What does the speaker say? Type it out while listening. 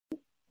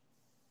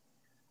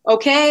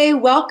Okay,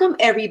 welcome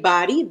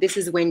everybody. This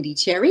is Wendy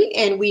Cherry,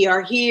 and we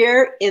are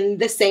here in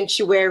the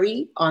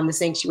sanctuary on the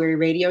Sanctuary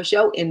Radio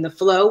Show in the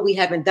flow. We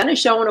haven't done a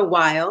show in a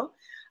while,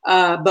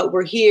 but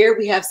we're here.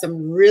 We have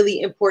some really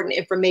important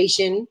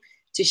information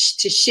to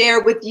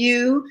share with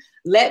you.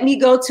 Let me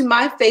go to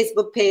my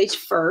Facebook page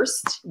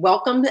first.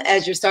 Welcome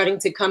as you're starting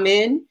to come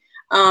in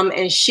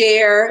and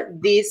share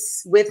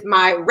this with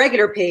my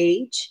regular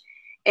page.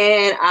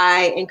 And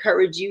I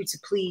encourage you to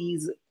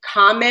please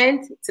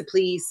comment, to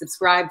please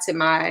subscribe to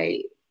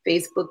my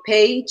Facebook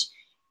page,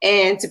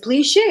 and to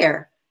please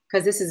share,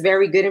 because this is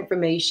very good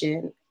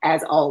information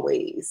as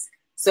always.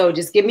 So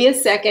just give me a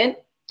second.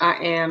 I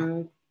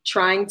am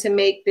trying to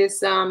make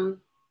this,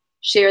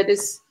 share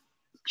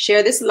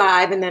this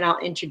live, and then I'll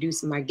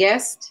introduce my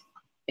guest,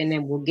 and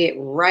then we'll get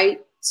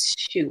right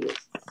to it.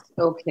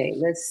 Okay,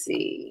 let's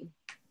see.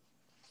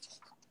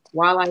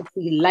 While I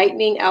see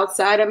lightning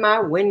outside of my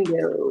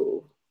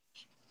window.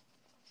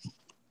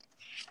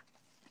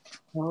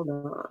 Hold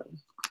on.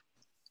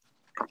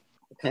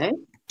 Okay.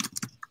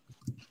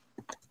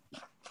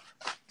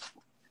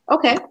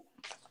 Okay.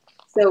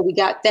 So we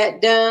got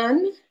that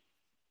done.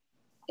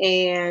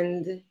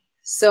 And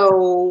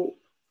so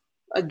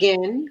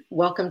again,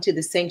 welcome to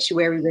the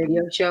Sanctuary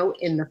Radio Show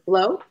in the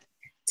Flow.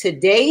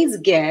 Today's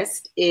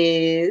guest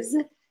is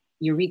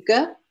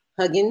Eurica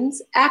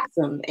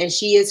Huggins-Axom, and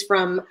she is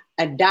from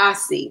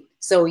ADACI.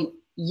 So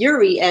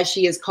Euri, as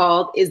she is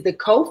called, is the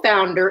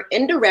co-founder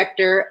and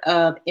director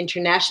of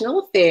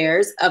international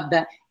affairs of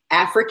the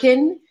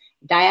African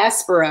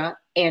Diaspora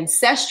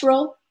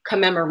Ancestral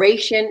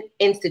Commemoration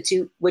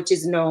Institute, which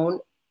is known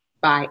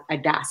by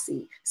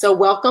ADACI. So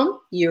welcome,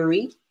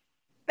 Euri.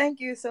 Thank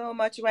you so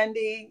much,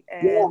 Wendy.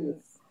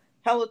 And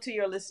hello to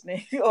your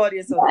listening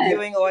audience or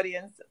viewing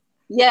audience.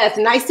 Yes,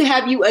 nice to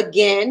have you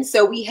again.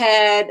 So we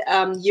had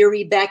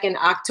Euri back in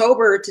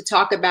October to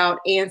talk about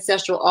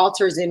ancestral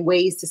altars and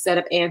ways to set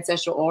up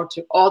ancestral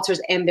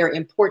altars and their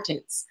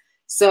importance.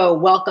 So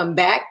welcome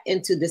back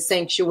into the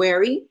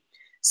sanctuary.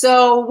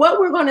 So what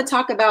we're going to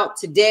talk about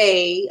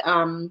today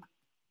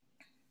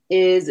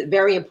is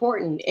very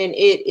important, and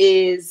it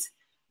is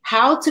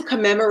how to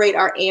commemorate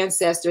our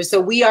ancestors. So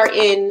we are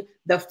in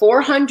the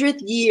 400th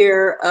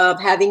year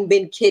of having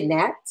been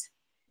kidnapped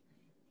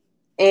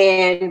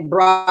and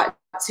brought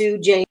to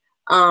James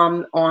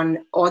on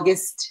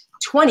August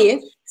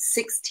 20th,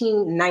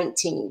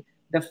 1619.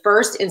 The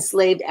first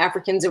enslaved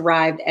Africans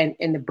arrived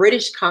in the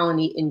British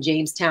colony in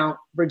Jamestown,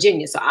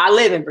 Virginia. So I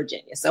live in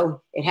Virginia,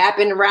 so it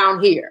happened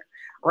around here,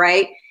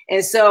 right?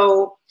 And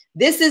so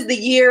this is the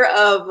year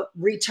of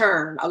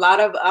return. A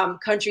lot of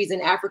countries in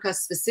Africa,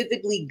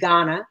 specifically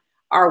Ghana,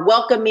 are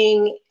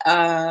welcoming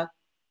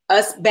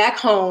us back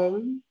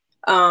home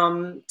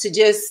to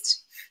just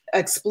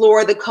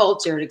explore the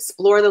culture,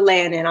 explore the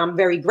land. And I'm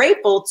very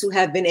grateful to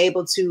have been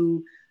able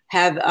to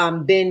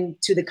have been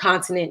to the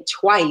continent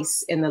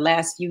twice in the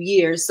last few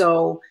years.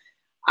 So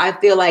I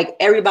feel like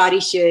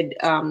everybody should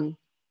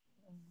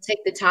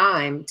take the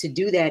time to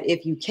do that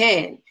if you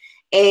can.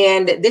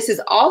 And this is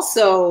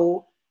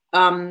also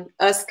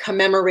us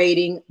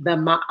commemorating the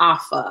Mah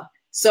AH-fah.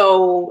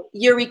 So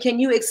Euri, can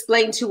you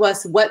explain to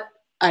us what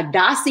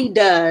ADACI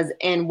does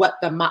and what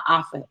the Mah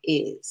AH-fah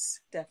is?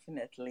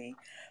 Definitely.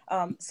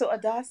 So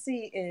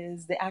ADACI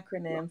is the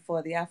acronym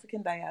for the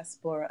African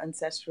Diaspora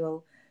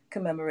Ancestral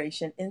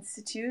Commemoration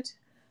Institute.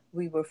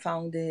 We were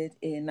founded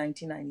in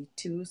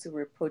 1992, so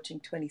we're approaching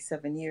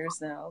 27 years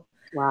now.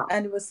 Wow.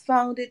 And it was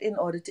founded in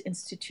order to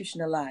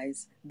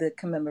institutionalize the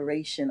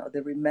commemoration or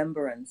the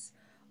remembrance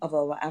of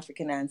our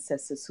African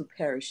ancestors who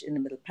perished in the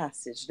Middle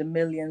Passage, the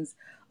millions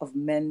of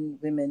men,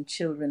 women,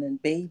 children,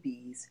 and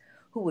babies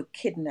who were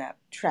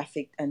kidnapped,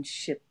 trafficked, and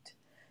shipped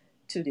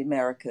to the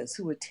Americas,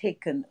 who were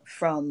taken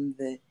from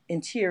the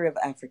interior of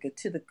Africa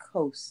to the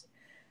coast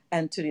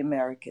and to the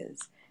Americas.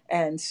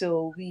 And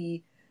so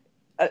we,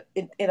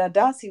 in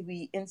ADACI,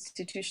 we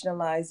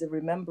institutionalize the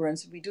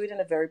remembrance. We do it in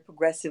a very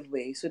progressive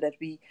way so that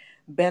we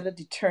better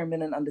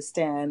determine and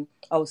understand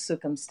our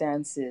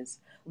circumstances.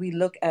 We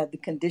look at the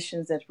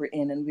conditions that we're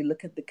in, and we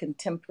look at the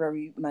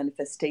contemporary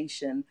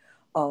manifestation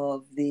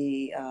of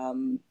the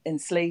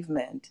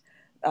enslavement,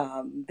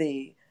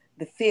 the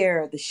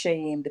fear, the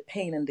shame, the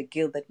pain, and the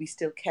guilt that we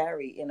still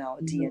carry in our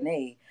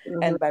DNA.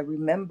 And by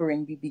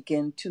remembering, we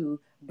begin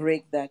to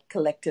break that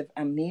collective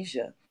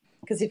amnesia.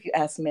 Because if you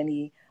ask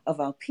many of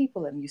our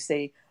people and you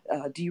say,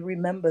 do you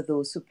remember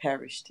those who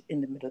perished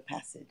in the Middle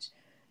Passage?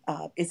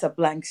 It's a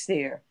blank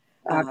stare.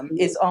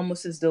 It's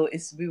almost as though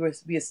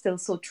we are still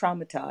so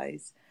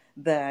traumatized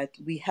that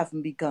we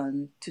haven't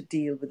begun to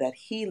deal with that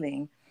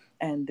healing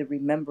and the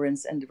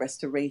remembrance and the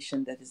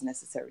restoration that is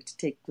necessary to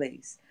take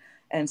place.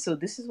 And so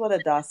this is what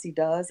ADACI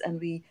does, and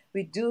we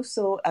do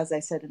so, as I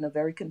said, in a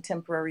very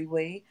contemporary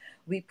way.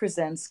 We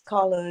present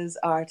scholars,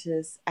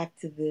 artists,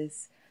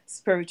 activists,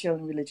 spiritual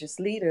and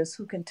religious leaders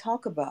who can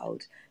talk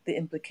about the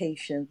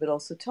implications, but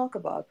also talk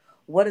about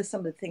what are some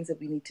of the things that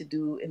we need to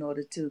do in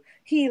order to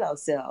heal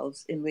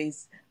ourselves in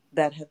ways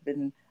that have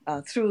been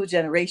through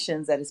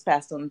generations, that is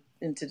passed on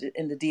in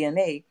the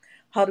DNA,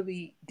 how do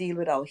we deal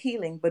with our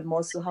healing, but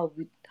more so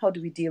how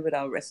do we deal with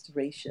our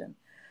restoration?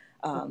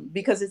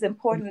 Because it's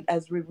important,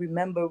 as we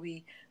remember,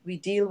 we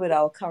deal with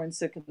our current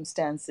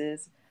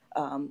circumstances.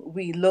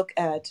 We look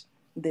at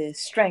the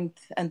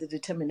strength and the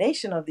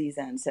determination of these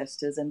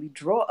ancestors, and we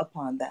draw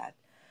upon that,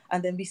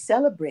 and then we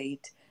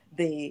celebrate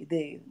the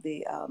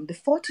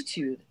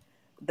fortitude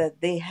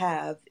that they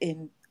have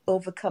in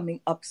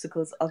overcoming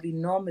obstacles of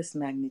enormous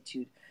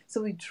magnitude.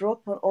 So we draw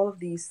upon all of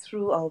these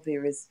through our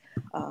various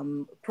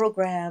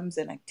programs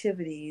and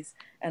activities,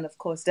 and of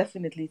course,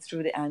 definitely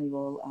through the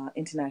annual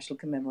international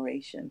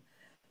commemoration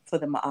for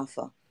the Mah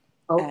AH-fah.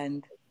 Oh.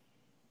 And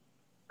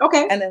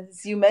okay. And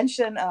as you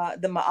mentioned,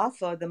 the Mah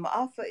AH-fah,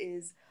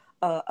 is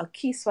a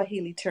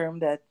Kiswahili term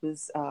that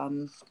was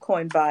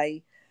coined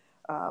by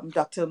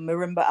Dr.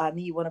 Marimba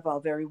Ani, one of our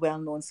very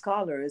well-known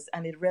scholars,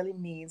 and it really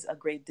means a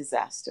great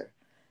disaster.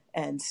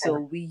 And so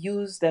we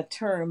use that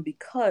term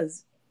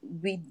because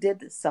we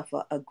did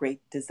suffer a great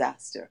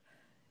disaster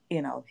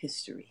in our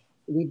history.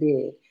 We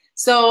did.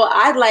 So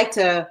I'd like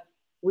to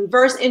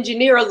reverse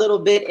engineer a little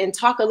bit and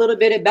talk a little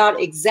bit about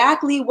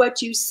exactly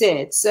what you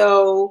said.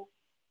 So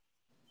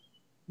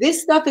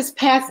this stuff is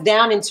passed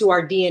down into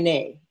our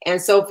DNA.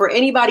 And so for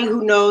anybody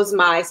who knows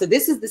so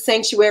this is the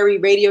Sanctuary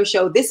radio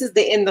show. This is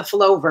the In the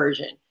Flow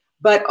version.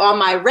 But on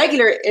my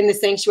regular In the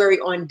Sanctuary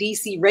on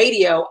DC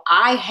radio,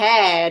 I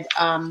had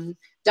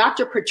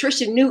Dr.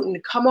 Patricia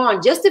Newton come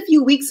on just a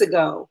few weeks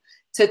ago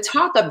to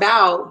talk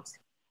about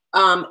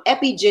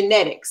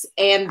epigenetics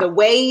and the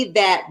way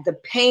that the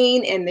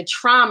pain and the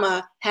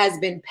trauma has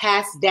been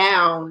passed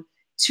down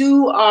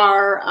to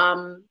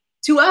our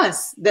to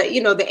us,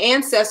 the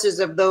ancestors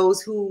of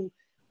those who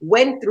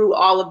went through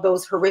all of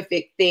those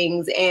horrific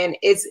things. And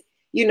it's,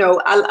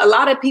 a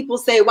lot of people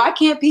say, why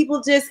can't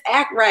people just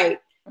act right?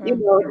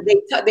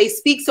 They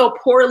speak so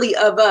poorly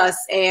of us,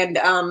 and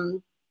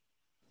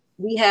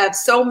we have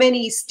so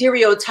many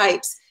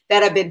stereotypes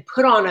that have been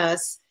put on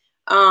us.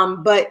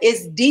 But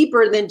it's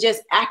deeper than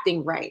just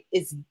acting right.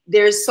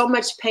 There's so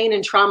much pain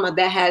and trauma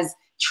that has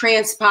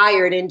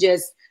transpired, and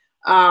just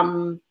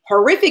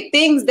horrific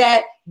things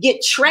that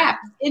get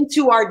trapped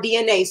into our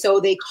DNA. So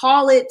they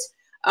call it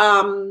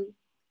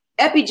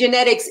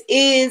epigenetics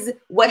is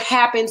what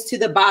happens to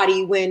the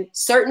body when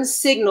certain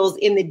signals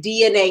in the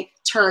DNA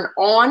turn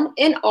on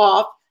and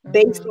off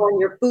based on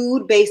your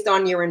food, based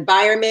on your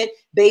environment,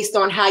 based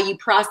on how you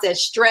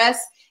process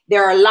stress.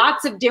 There are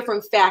lots of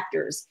different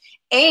factors.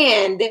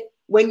 And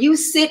when you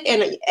sit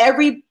in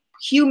every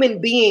human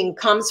being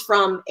comes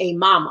from a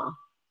mama.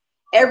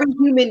 Every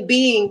human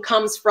being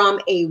comes from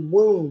a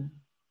womb.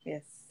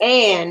 Yes.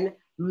 And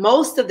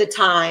most of the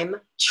time,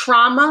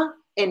 trauma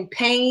and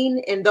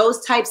pain and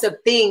those types of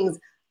things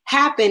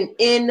happen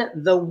in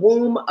the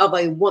womb of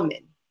a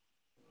woman.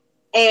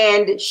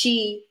 And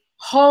she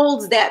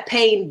holds that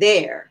pain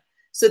there.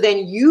 So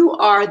then you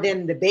are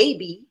then the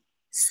baby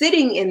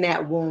sitting in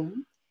that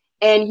womb,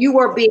 and you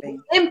are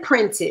being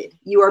imprinted.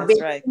 You are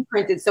being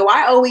imprinted. So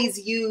I always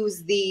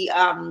use the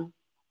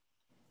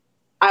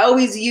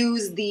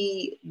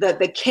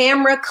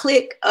camera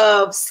click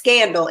of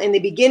Scandal. In the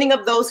beginning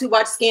of those who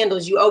watch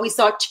Scandals, you always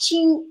saw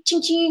ching,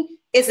 ching, ching.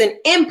 It's an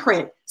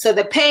imprint. So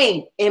the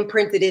pain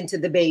imprinted into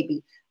the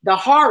baby, the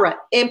horror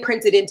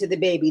imprinted into the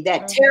baby,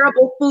 that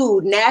terrible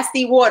food,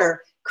 nasty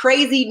water,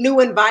 crazy new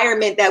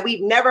environment that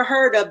we've never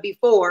heard of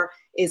before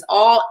is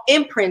all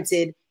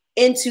imprinted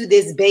into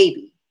this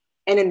baby.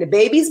 And then the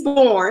baby's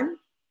born,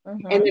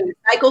 and then the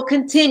cycle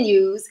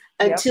continues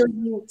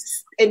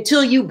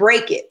until you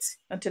break it.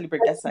 Until you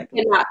break that cycle.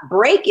 You cannot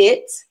break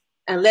it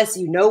unless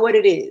you know what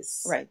it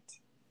is. Right.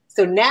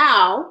 So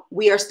now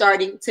we are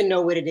starting to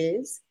know what it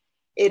is.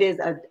 It is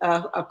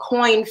a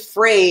coined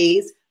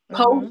phrase,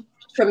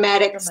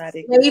 post-traumatic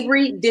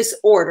slavery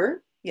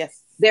disorder.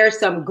 Yes. There's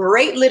some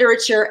great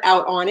literature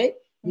out on it.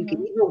 You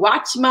can even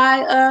watch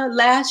my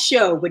last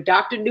show with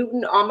Dr.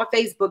 Newton on my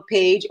Facebook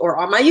page or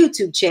on my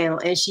YouTube channel,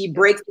 and she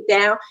breaks it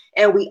down.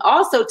 And we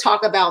also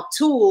talk about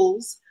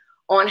tools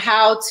on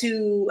how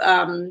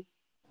to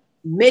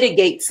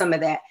mitigate some of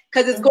that,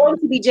 because it's going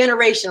to be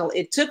generational.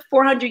 It took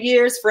 400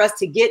 years for us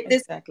to get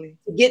this, to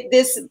get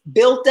this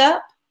built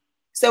up.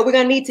 So we're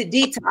going to need to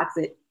detox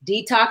it.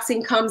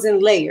 Detoxing comes in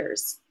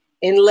layers,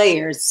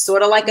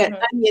 sort of like an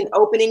onion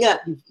opening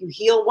up. You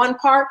heal one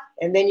part,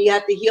 and then you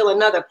have to heal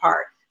another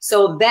part.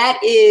 So that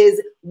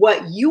is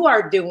what you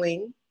are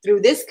doing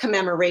through this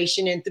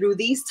commemoration and through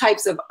these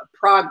types of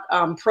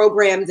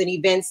programs and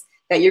events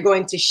that you're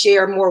going to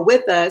share more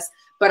with us.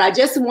 But I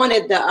just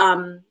wanted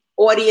the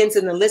audience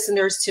and the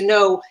listeners to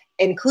know,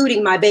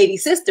 including my baby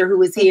sister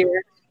who is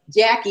here,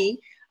 Jackie,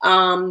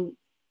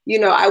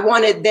 I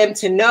wanted them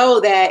to know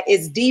that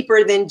it's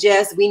deeper than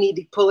just we need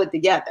to pull it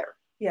together.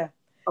 Yeah.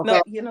 Okay.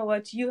 No, you know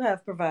what? You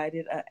have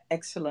provided an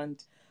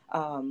excellent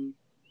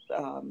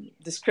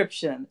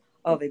description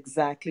of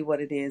exactly what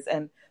it is.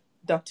 And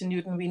Dr.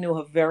 Newton, we know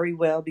her very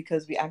well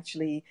because we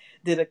actually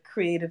did a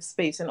creative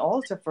space and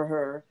altar for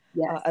her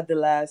at the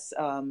last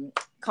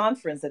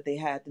conference that they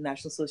had, the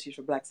National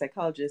Association for Black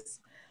Psychologists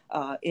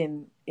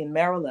in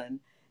Maryland.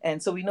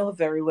 And so we know her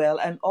very well.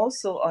 And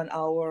also on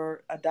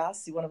our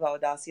ADACI, one of our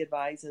ADACI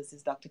advisors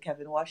is Dr.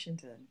 Kevin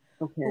Washington,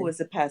 who was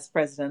the past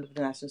president of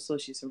the National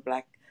Association of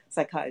Black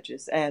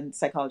Psychiatrists and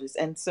Psychologists.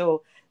 And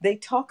so they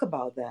talk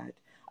about that.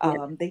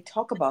 They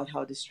talk about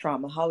how this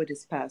trauma, how it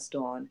is passed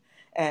on,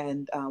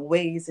 and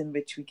ways in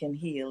which we can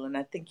heal. And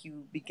I think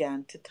you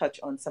began to touch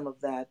on some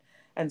of that.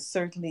 And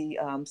certainly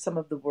some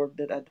of the work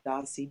that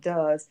ADACI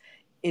does,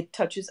 it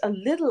touches a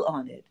little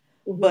on it.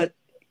 But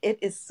it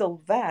is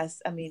so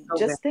vast. I mean,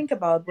 just think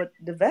about what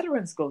the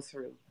veterans go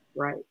through.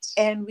 Right.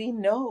 And we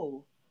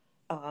know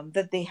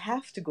that they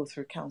have to go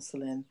through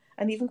counseling.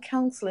 And even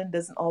counseling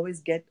doesn't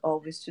always get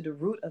to the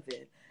root of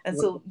it. And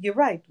so you're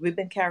right. We've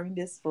been carrying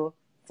this for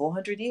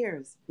 400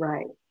 years.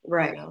 Right.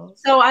 Right. You know?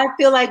 So I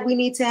feel like we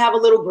need to have a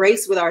little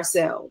grace with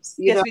ourselves.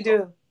 You know? We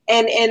do.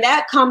 And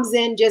that comes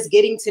in just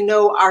getting to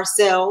know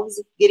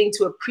ourselves, getting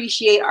to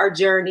appreciate our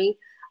journey.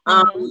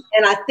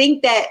 And I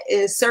think that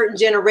in certain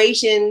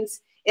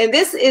generations, and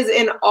this is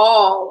in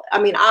all, I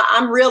mean,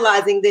 I'm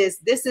realizing this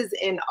is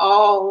in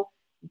all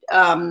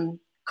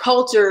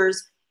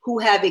cultures who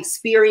have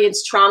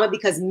experienced trauma,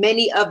 because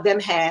many of them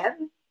have.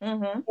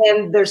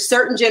 And there's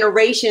certain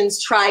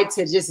generations tried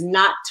to just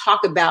not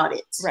talk about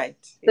it. Right.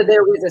 So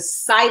there was a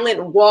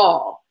silent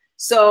wall.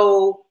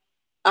 So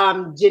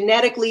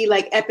genetically,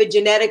 like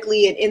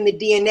epigenetically, and in the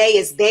DNA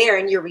is there,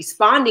 and you're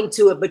responding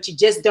to it, but you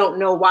just don't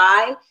know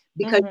why,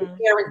 because your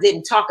parents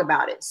didn't talk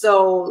about it.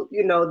 So,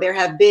 you know, there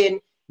have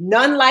been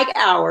none like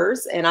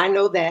ours, and I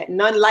know that,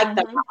 none like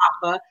the Mah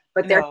AH-fah,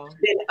 but there have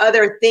been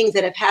other things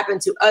that have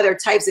happened to other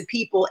types of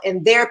people,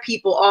 and their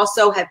people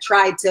also have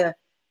tried to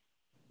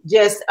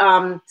just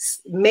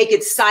make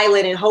it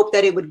silent and hope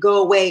that it would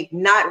go away,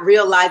 not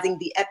realizing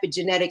the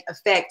epigenetic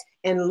effect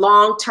and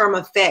long-term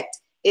effect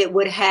it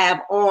would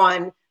have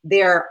on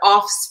their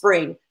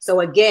offspring. So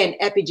again,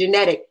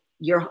 epigenetic,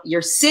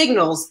 your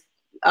signals,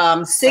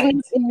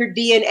 signals in your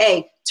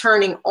DNA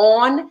turning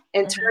on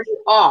and turning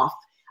off,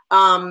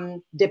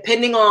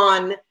 depending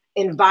on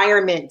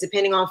environment,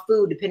 depending on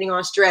food, depending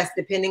on stress,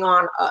 depending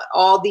on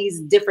all these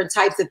different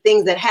types of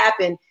things that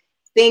happen,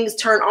 things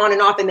turn on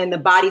and off, and then the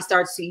body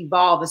starts to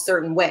evolve a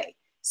certain way.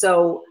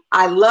 So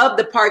I love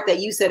the part that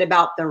you said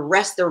about the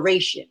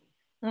restoration.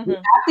 You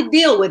have to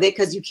deal with it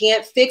because you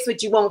can't fix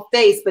what you won't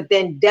face, but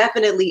then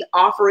definitely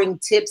offering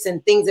tips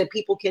and things that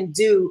people can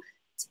do,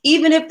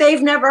 even if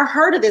they've never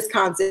heard of this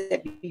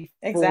concept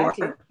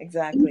before.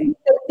 Exactly.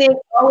 They think,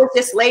 oh, it's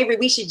just slavery,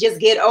 we should just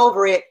get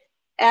over it.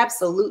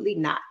 Absolutely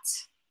not.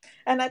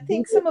 And I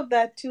think some of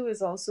that too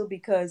is also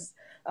because,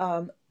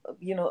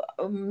 you know,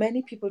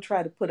 many people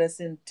try to put us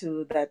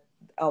into that,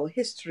 our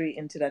history,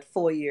 into that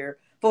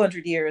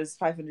 400 years,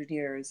 500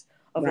 years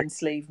of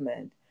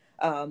enslavement.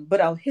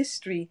 But our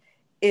history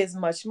is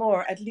much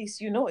more, at least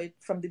you know it,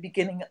 from the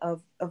beginning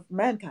of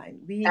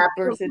mankind. We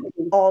birthed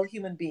all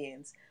human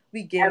beings.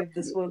 We gave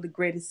this world the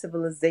greatest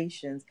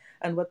civilizations.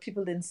 And what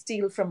people didn't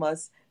steal from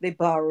us, they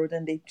borrowed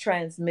and they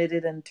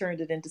transmitted and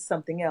turned it into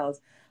something else.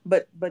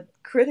 But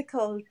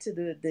critical to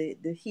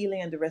the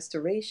healing and the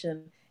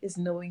restoration is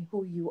knowing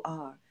who you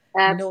are,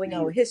 knowing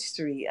our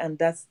history. And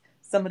that's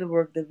some of the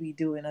work that we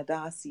do in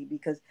ADACI,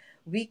 because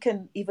we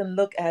can even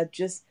look at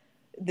just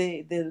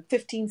the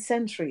 15th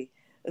century.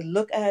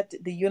 Look at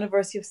the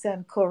University of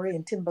Sankore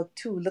in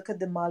Timbuktu. Look at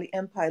the Mali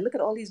Empire. Look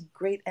at all these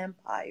great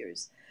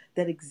empires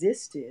that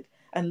existed.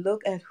 And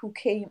look at who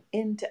came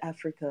into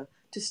Africa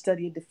to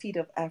study at the feet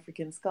of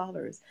African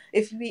scholars.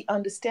 If we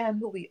understand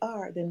who we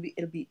are, then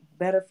it'll be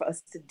better for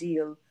us to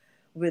deal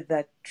with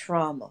that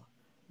trauma.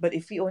 But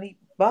if we only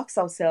box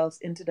ourselves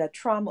into that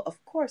trauma,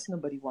 of course,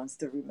 nobody wants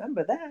to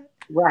remember that.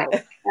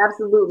 Right.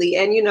 Absolutely.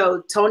 And, you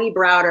know, Tony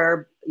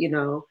Browder, you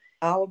know,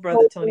 our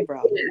brother, Tony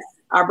Browder.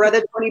 Our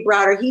brother, Tony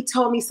Browder, he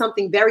told me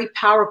something very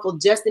powerful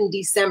just in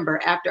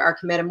December after our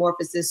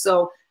metamorphosis.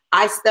 So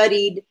I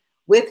studied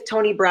with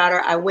Tony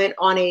Browder. I went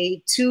on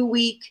a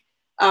 2-week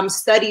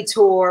study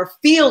tour,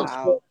 field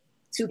trip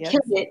to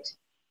Kemet,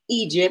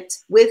 Egypt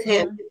with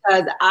him,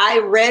 because I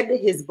read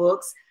his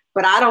books,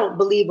 but I don't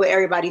believe what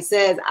everybody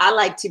says. I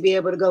like to be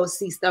able to go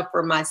see stuff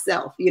for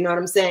myself. You know what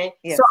I'm saying?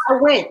 Yes. So I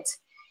went,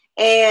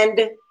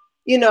 and,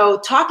 you know,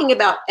 talking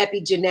about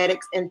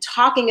epigenetics and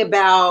talking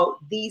about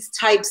these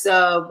types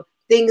of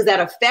things that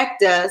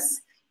affect us,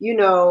 you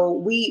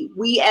know,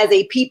 we as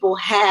a people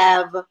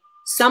have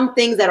some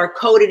things that are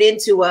coded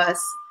into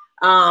us,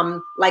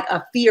 like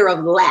a fear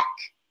of lack,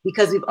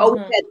 because we've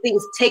always had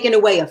things taken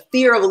away, a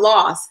fear of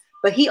loss.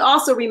 But he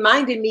also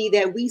reminded me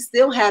that we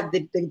still have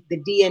the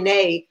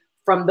DNA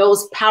from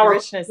those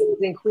powerful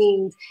kings and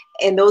queens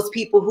and those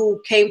people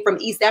who came from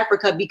East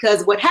Africa,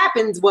 because what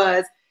happens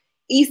was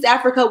East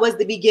Africa was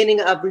the beginning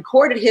of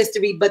recorded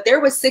history, but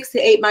there was 6 to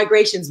 8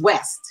 migrations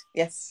west.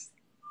 Yes.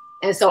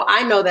 And so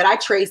I know that I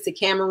traced to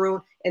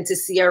Cameroon and to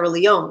Sierra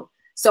Leone.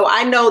 So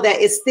I know that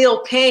it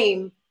still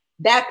came,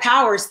 that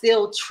power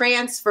still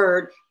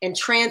transferred and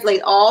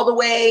translate all the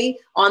way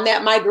on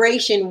that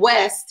migration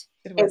west.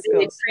 And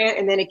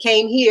then it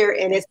came here,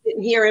 and it's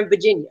sitting here in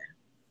Virginia,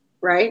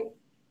 right?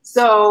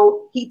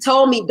 So he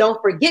told me,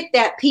 don't forget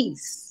that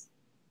piece.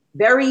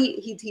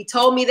 He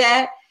told me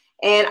that.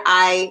 And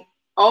I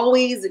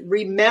always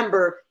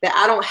remember that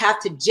I don't have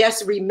to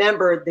just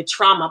remember the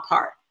trauma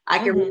part. I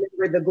can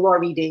remember the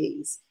glory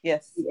days.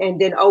 Yes. And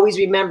then always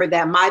remember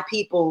that my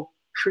people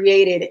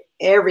created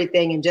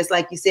everything. And just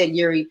like you said,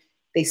 Euri,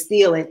 they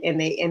steal it and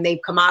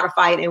they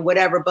commodify it and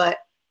whatever. But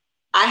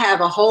I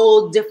have a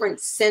whole different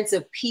sense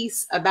of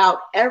peace about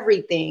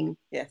everything.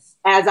 Yes.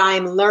 As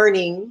I'm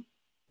learning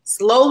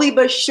slowly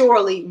but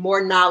surely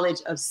more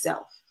knowledge of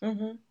self.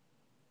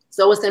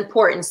 So it's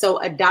important. So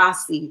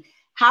ADACI,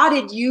 how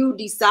did you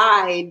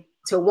decide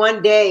to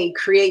one day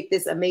create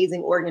this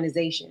amazing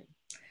organization?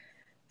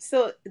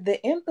 So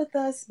the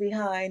impetus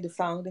behind the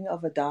founding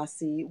of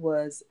ADACI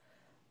was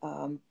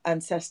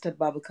ancestor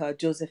Babaka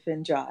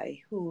Josephine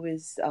Jai, who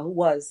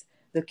was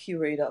the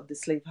curator of the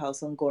slave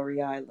house on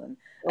Goree Island.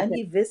 Okay. And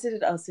he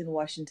visited us in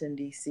Washington,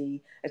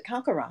 D.C. at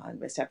Kankaran,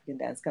 West African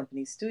Dance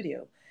Company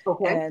studio.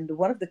 Okay. And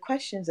one of the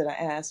questions that I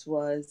asked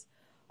was,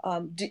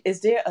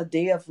 is there a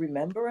day of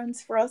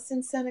remembrance for us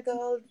in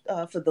Senegal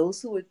for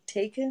those who were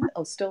taken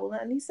or stolen?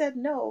 And he said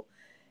no.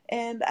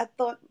 And I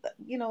thought,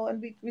 you know,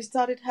 and we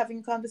started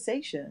having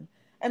conversation.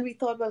 And we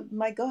thought, well,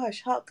 my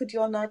gosh, how could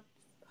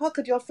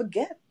y'all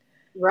forget?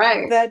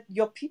 Right. That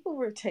your people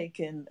were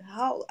taken.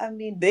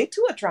 They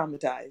too are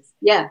traumatized.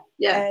 Yeah,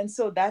 yeah. And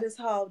so that is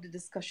how the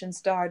discussion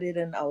started.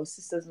 And our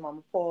sisters,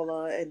 Mama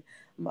Paula and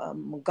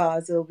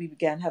Gaza, we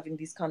began having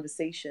these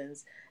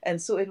conversations.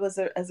 And so it was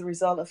as a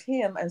result of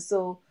him. And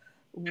so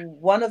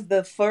one of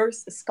the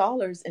first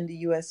scholars in the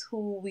U.S.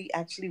 who we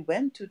actually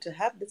went to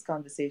have this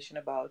conversation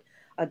about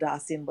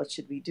ADACI and what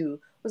should we do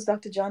was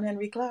Dr. John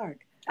Henry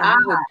Clark.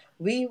 And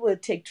we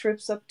would take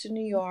trips up to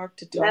New York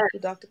to talk to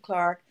Dr.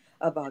 Clark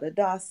about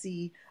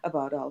ADACI,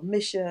 about our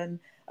mission,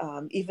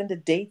 even the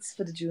dates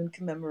for the June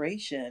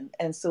commemoration.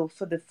 And so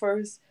for the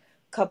first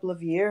couple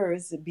of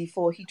years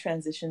before he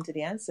transitioned to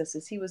the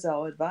Ancestors, he was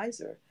our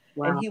advisor.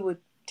 Wow. And he would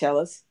tell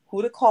us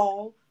who to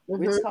call,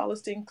 which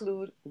scholars to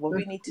include, what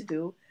we need to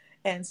do.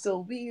 And so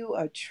we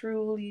are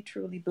truly,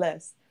 truly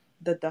blessed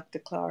that Dr.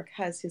 Clark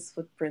has his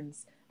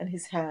footprints and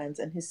his hands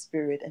and his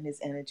spirit and his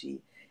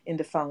energy in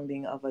the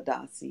founding of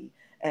ADACI.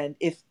 And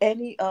if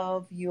any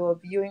of your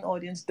viewing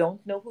audience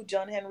don't know who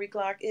John Henry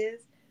Clark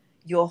is,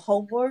 your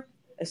homework,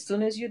 as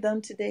soon as you're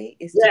done today,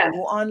 is to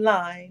go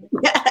online.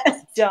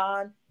 Yes.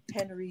 John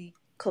Henry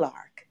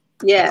Clark.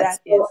 Yes. That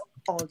is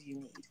all you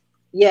need.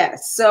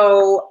 Yes.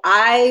 So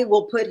I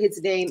will put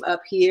his name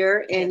up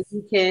here and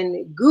you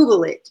can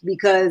Google it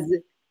because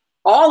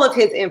all of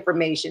his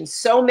information,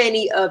 so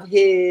many of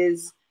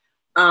his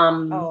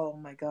oh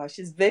my gosh,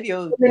 his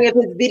videos. So many of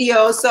his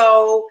videos.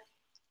 So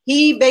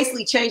he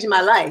basically changed my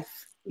life.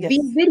 Yes.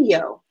 Via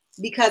video,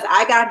 because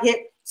I got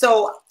hit.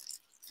 So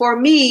for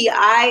me,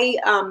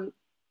 Euri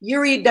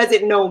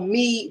didn't know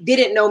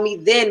me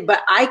then,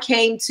 but I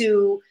came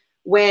to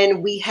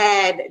when we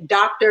had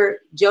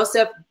Dr.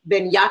 Joseph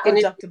Ben Yakin.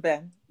 Oh, Dr.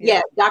 Ben.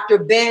 Yeah, Dr.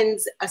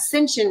 Ben's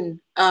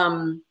ascension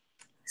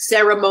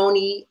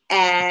ceremony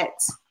at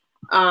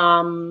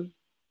Thurgood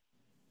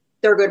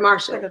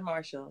Marshall. Thurgood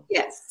Marshall.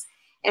 Yes.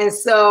 And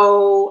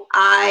so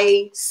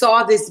I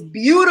saw this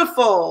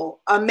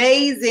beautiful,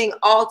 amazing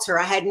altar.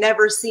 I had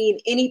never seen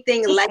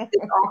anything like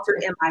this altar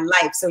in my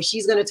life. So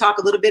she's going to talk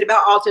a little bit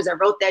about altars. I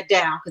wrote that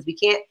down because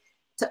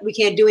we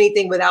can't do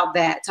anything without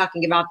that,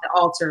 talking about the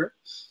altar.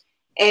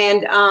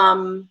 And,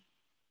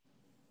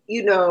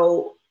 you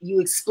know,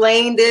 you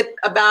explained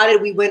about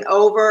it. We went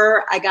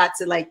over. I got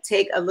to like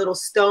take a little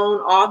stone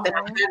off and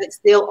I have it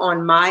still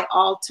on my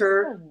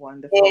altar. Oh,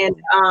 wonderful.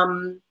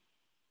 And,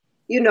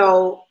 you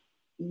know,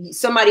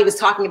 somebody was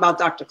talking about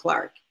Dr.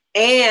 Clark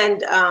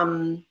and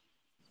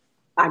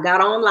I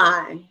got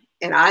online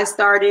and I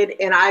started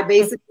and I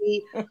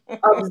basically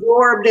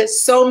absorbed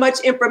so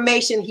much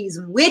information. He's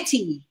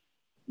witty,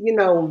 you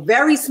know,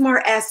 very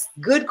smart, asks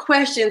good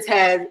questions,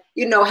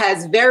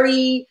 has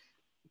very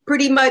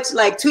pretty much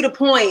like to the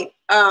point.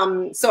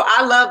 So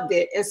I loved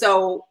it. And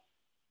so,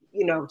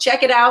 you know,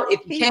 check it out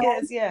if you can. He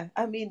is, yeah.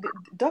 I mean,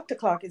 Dr.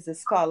 Clark is a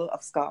scholar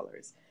of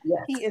scholars.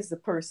 Yes. He is the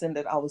person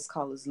that our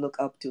scholars look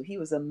up to. He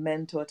was a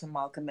mentor to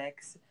Malcolm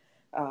X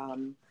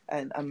and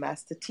a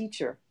master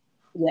teacher.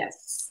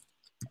 Yes.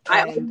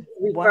 And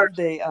one of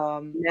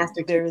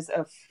the, there is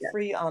a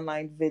free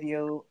online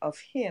video of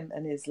him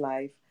and his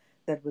life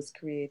that was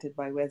created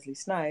by Wesley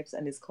Snipes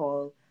and is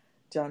called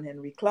John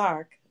Henry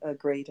Clark, A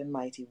Great and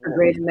Mighty Walk. A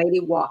Great and Mighty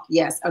Walk.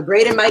 Yes, A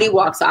Great and Mighty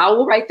Walk. So I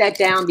will write that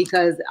down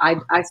because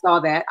I saw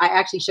that. I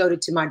actually showed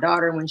it to my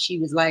daughter when she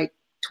was like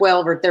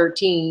 12 or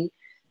 13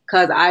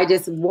 because I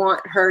just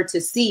want her to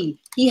see.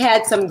 He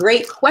had some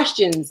great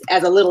questions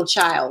as a little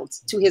child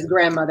to his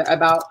grandmother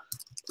about,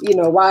 you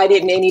know, why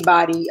didn't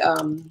anybody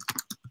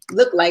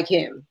look like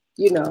him,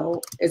 you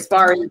know, as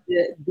far as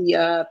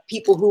the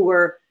people who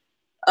were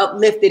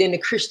uplifted in the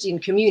Christian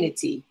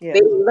community. Yeah.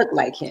 They didn't look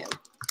like him.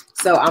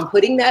 So I'm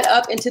putting that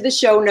up into the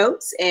show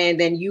notes and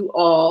then you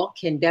all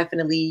can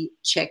definitely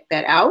check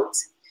that out.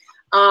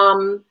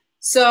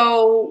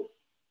 So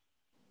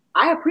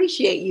I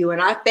appreciate you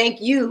and I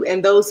thank you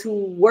and those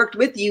who worked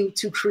with you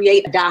to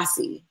create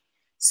ADACI.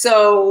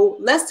 So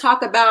let's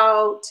talk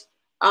about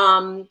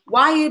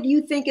Why do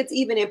you think it's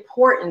even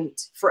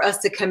important for us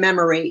to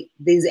commemorate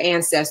these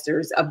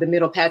ancestors of the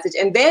Middle Passage?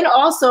 And then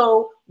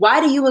also, why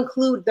do you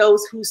include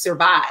those who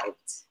survived?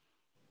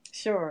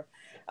 Sure.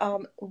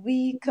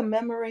 We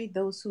commemorate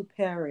those who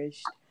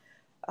perished.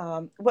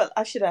 Well,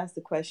 I should ask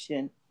the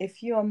question.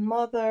 If your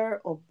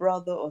mother or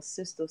brother or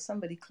sister, or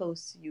somebody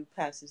close to you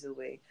passes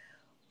away,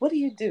 what do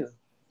you do?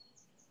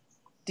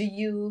 Do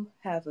you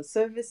have a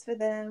service for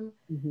them?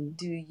 Mm-hmm.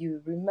 Do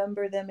you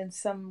remember them in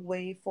some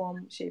way,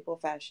 form, shape, or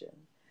fashion?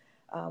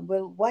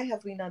 Well, why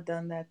have we not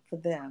done that for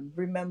them?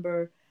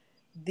 Remember,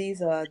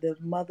 these are the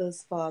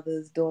mothers,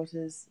 fathers,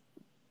 daughters,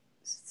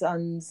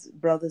 sons,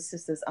 brothers,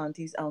 sisters,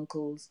 aunties,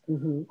 uncles,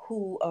 Mm-hmm.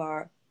 who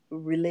are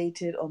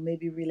related or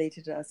maybe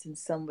related to us in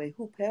some way,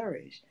 who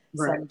perished.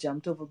 Right. Some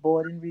jumped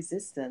overboard in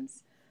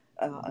resistance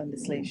on the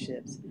slave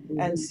ships. Mm-hmm.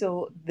 And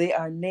so they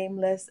are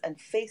nameless and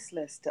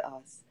faceless to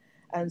us.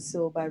 And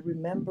so by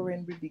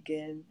remembering, we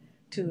begin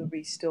to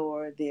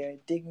restore their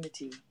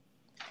dignity,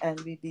 and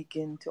we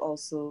begin to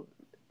also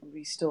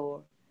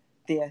restore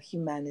their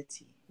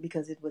humanity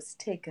because it was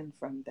taken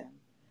from them.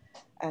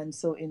 And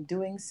so, in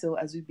doing so,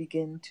 as we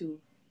begin to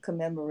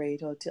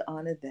commemorate or to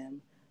honor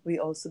them, we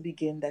also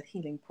begin that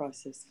healing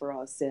process for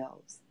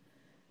ourselves.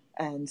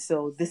 And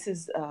so, this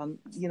is,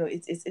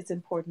 it's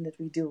important that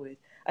we do it.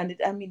 And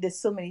I mean, there's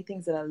so many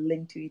things that are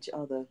linked to each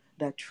other.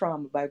 That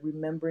trauma, by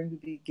remembering,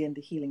 we begin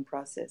the healing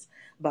process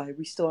by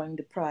restoring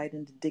the pride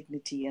and the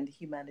dignity and the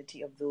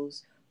humanity of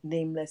those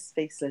nameless,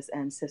 faceless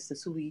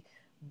ancestors who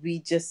we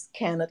just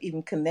cannot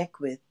even connect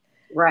with.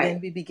 Right.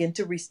 Then we begin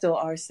to restore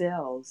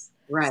ourselves.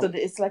 Right. So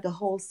it's like a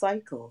whole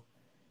cycle,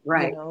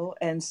 right.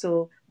 And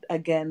so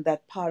again,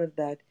 that part of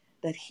that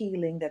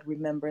healing, that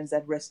remembrance,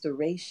 that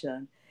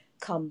restoration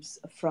comes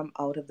from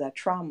out of that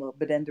trauma,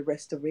 but then the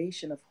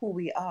restoration of who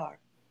we are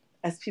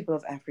as people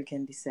of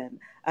African descent,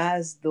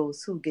 as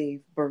those who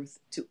gave birth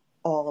to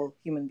all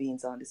human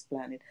beings on this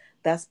planet.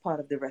 That's part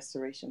of the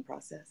restoration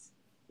process.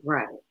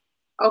 Right.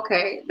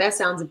 Okay, that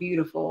sounds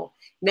beautiful.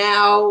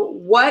 Now,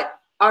 what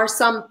are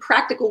some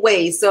practical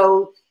ways?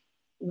 So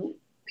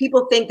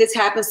people think this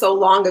happened so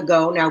long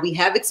ago. Now, we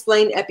have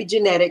explained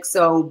epigenetics,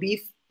 so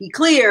be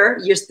clear,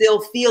 you're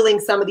still feeling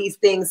some of these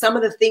things, some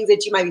of the things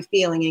that you might be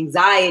feeling,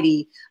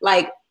 anxiety,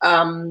 like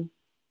some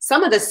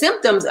of the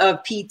symptoms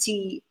of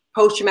PT,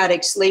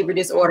 post-traumatic slavery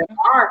disorder,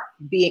 are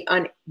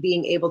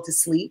being able to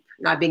sleep,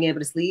 not being able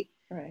to sleep,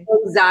 right.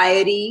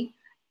 Anxiety,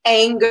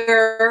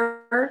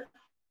 anger,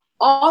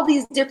 all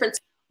these different.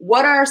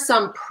 What are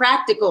some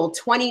practical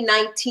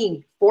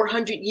 2019,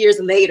 400 years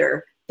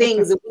later,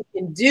 things that we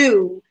can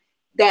do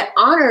that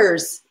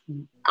honors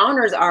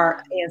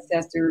our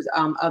ancestors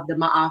of the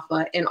Mah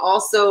AH-fah, and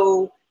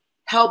also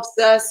helps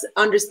us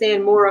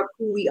understand more of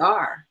who we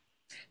are?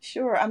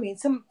 Sure. I mean,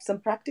 some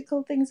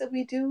practical things that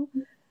we do.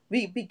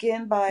 We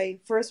begin by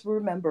first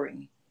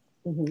remembering.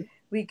 Mm-hmm.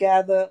 We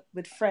gather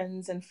with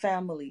friends and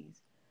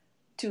families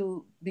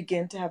to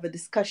begin to have a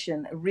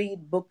discussion,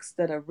 read books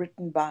that are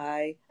written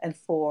by and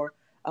for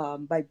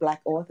by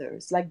Black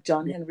authors like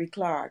John Henry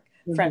Clark,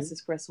 Mm-hmm. Francis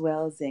Cress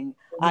Welsing,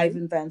 Mm-hmm.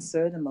 Ivan Van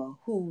Sertima,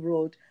 who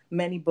wrote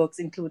many books,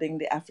 including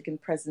The African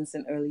Presence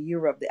in Early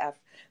Europe,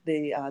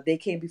 They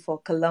Came Before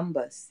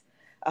Columbus,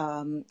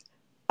 and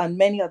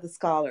many other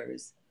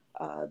scholars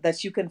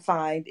that you can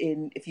find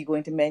if you go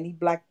into many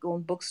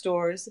Black-owned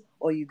bookstores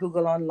or you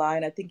Google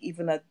online. I think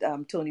even at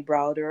Tony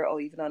Browder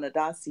or even on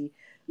ADACI,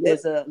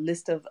 there's a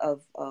list of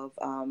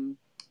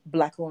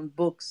Black-owned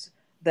books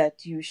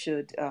that you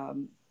should,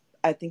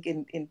 I think,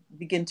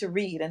 begin to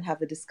read and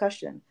have a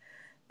discussion.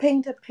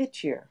 Paint a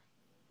picture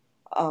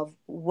of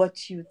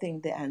what you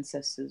think the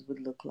ancestors would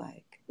look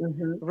like.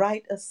 Mm-hmm.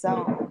 Write a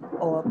song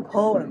or a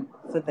poem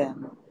for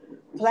them.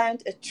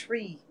 Plant a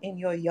tree in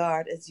your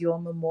yard as your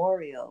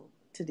memorial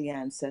to the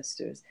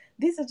ancestors.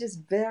 These are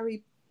just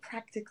very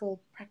practical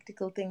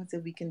things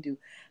that we can do.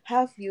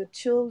 Have your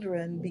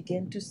children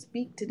begin to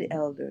speak to the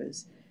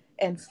elders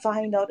and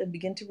find out and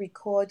begin to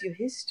record your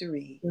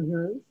history.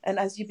 Mm-hmm. And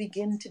as you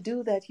begin to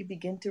do that, you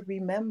begin to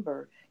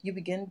remember. You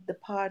begin the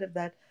part of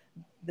that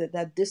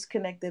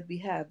disconnect that we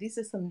have. These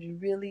are some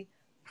really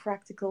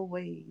practical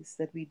ways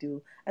that we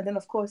do. And then,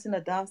 of course, in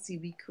ADACI,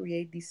 we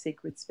create these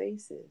sacred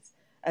spaces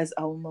as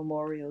our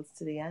memorials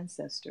to the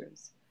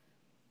ancestors.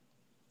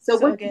 So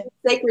what do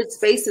sacred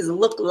spaces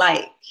look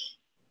like?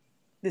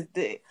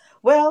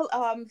 Well,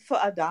 for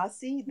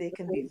ADACI, they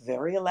can be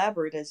very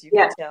elaborate, as you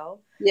can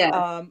tell.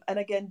 Yeah. And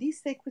again, these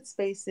sacred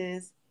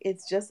spaces,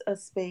 it's just a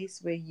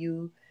space where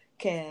you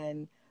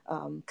can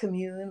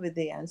commune with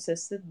the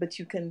ancestors, but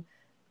you can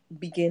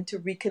begin to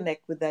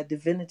reconnect with that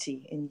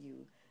divinity in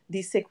you.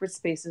 These sacred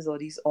spaces or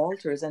these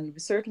altars, and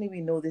certainly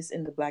we know this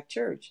in the Black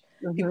church.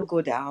 Mm-hmm. People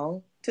go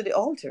down to the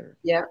altar.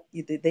 Yeah.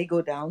 They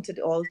go down to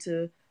the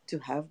altar to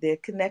have their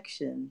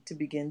connection, to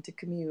begin to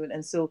commune.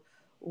 And so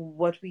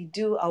what we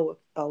do, our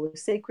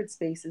sacred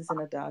spaces in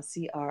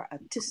ADACI are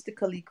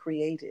artistically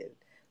created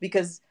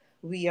because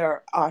we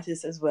are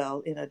artists as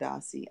well in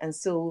ADACI. And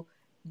so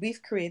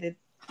we've created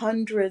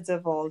hundreds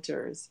of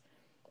altars,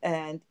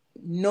 and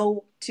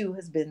no two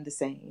has been the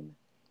same.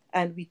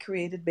 And we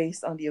create it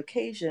based on the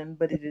occasion,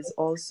 but it is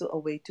also a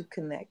way to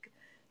connect.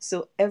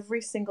 So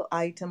every single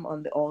item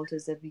on the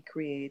altars that we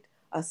create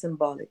are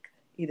symbolic,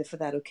 either for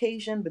that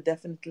occasion, but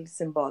definitely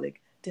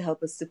symbolic to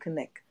help us to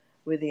connect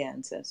with the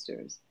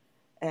ancestors.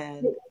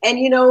 And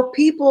you know,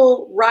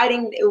 people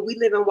riding, we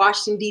live in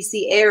Washington,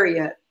 D.C.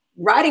 area,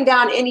 riding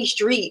down any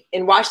street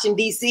in Washington,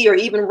 D.C., or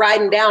even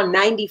riding down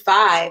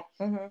 95,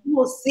 you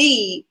will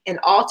see an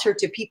altar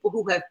to people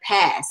who have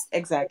passed.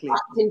 Exactly.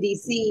 Washington,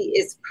 D.C.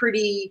 is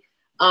pretty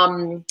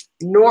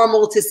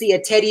normal to see a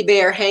teddy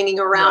bear hanging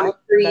around the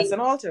tree. That's an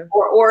altar.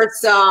 Or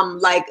some,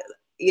 like,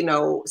 you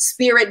know,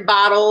 spirit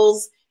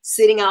bottles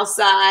sitting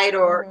outside,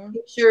 or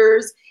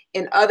pictures.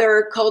 In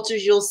other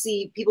cultures, you'll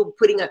see people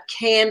putting up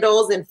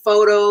candles and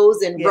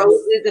photos and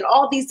roses and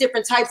all these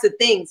different types of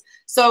things.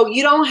 So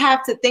you don't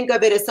have to think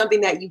of it as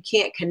something that you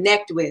can't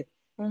connect with.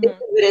 Think of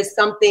it as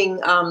something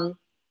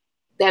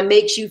that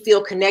makes you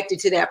feel connected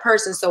to that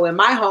person. So in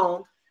my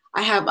home,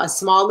 I have a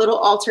small little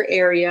altar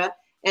area,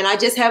 and I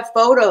just have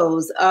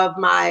photos of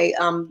my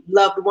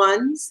loved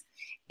ones.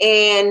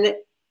 And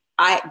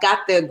I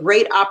got the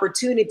great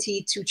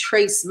opportunity to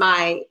trace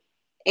my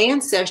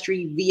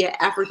ancestry via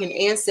African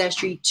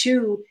ancestry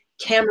to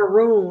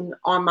Cameroon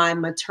on my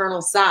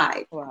maternal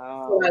side.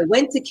 Wow. So I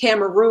went to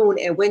Cameroon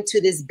and went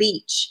to this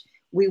beach.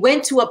 We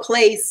went to a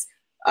place,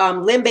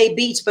 Limbe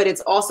Beach, but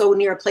it's also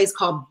near a place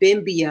called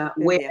Bimbia,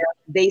 where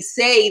they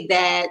say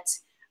that,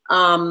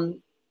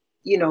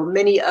 you know,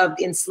 many of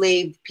the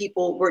enslaved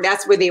people were,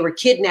 that's where they were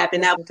kidnapped.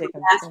 And that was the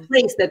last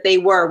place that they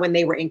were when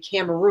they were in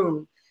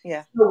Cameroon.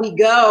 Yeah. So we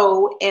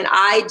go, and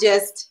I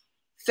just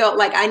felt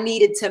like I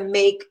needed to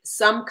make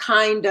some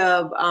kind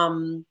of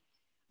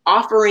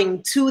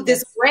offering to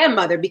this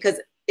grandmother,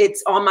 because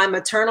it's on my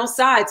maternal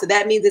side. So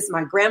that means it's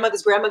my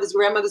grandmother's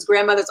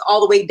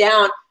all the way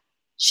down.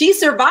 She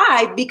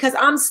survived because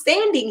I'm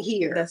standing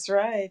here. That's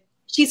right.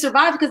 She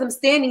survived because I'm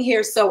standing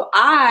here. So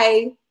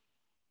I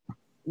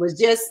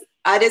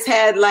just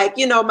had, like,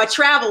 you know, my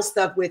travel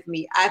stuff with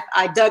me.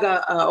 I dug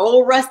a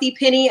old rusty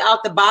penny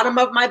out the bottom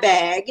of my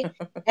bag, and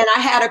I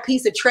had a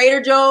piece of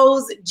Trader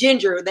Joe's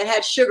ginger that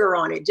had sugar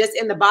on it just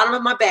in the bottom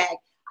of my bag.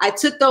 I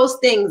took those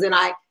things and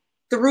I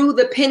threw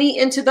the penny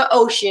into the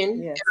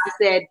ocean. And I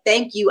said,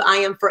 thank you. I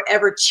am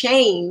forever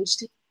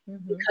changed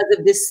because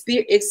of this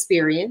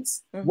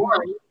experience. One,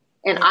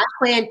 and I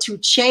plan to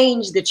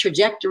change the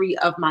trajectory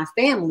of my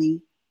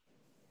family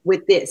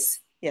with this,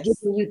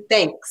 giving you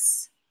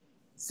thanks.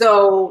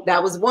 So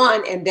that was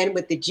one. And then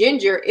with the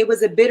ginger, it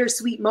was a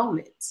bittersweet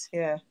moment.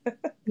 Yeah.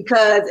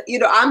 Because, you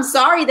know, I'm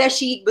sorry that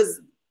she was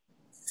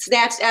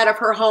snatched out of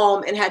her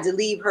home and had to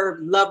leave her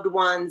loved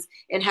ones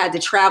and had to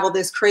travel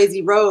this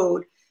crazy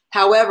road.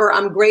 However,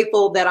 I'm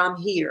grateful that I'm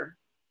here.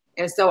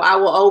 And so I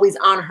will always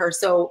honor her.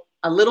 So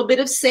a little bit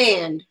of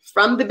sand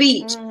from the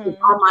beach is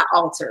on my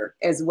altar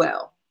as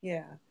well.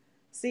 Yeah.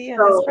 See, and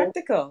that's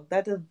practical.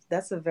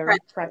 That's a very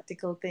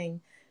practical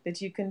thing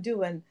that you can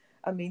do. And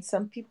I mean,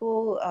 some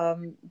people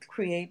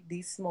create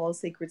these small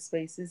sacred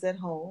spaces at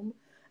home,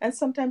 and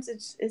sometimes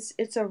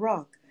it's a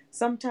rock.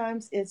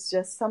 Sometimes it's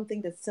just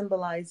something that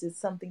symbolizes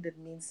something that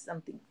means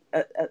something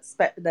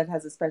that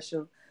has a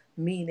special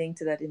meaning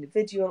to that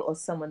individual or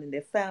someone in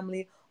their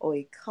family, or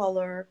a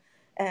color.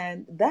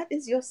 And that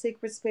is your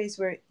sacred space,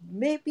 where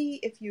maybe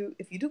if you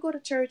do go to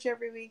church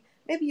every week,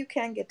 maybe you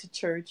can get to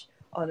church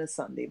on a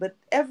Sunday, but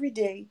every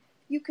day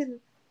you can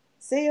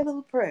say a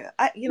little prayer.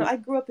 I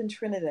grew up in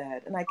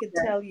Trinidad, and I could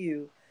tell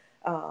you,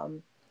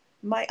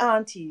 my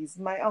aunties,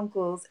 my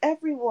uncles,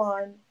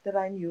 everyone that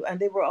I knew, and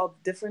they were of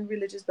different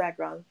religious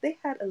backgrounds, they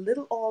had a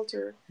little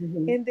altar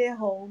in their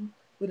home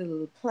with a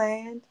little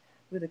plant,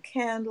 with a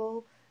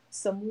candle,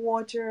 some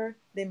water.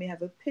 They may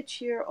have a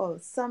picture or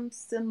some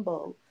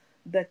symbol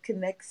that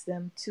connects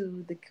them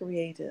to the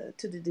Creator,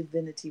 to the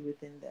divinity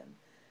within them,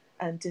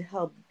 and to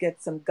help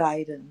get some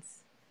guidance.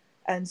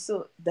 And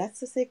so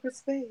that's a sacred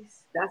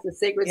space. That's a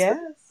sacred space.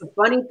 The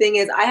funny thing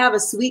is, I have a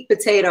sweet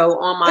potato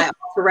on my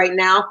altar right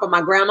now for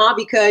my grandma,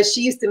 because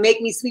she used to make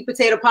me sweet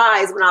potato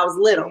pies when I was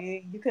little.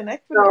 You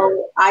connect with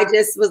her. I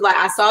just was like,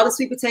 I saw the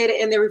sweet potato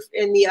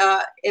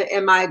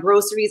in my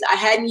groceries. I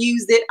hadn't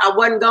used it. I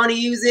wasn't going to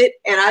use it,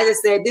 and I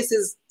just said, this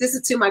is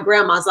to my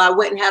grandma. So I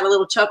went and had a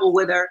little chuckle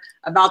with her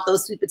about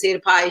those sweet potato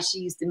pies she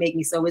used to make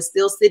me. So it's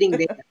still sitting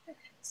there.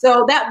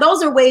 So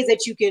those are ways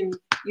that you can,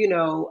 you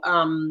know,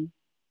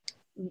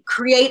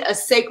 create a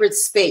sacred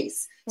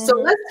space. So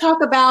let's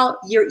talk about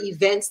your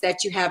events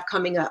that you have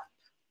coming up.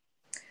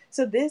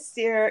 So this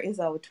year is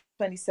our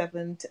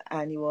 27th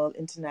annual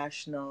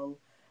International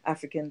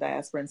African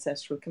Diaspora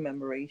Ancestral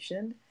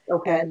Commemoration.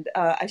 Okay. And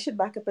I should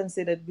back up and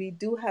say that we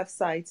do have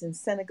sites in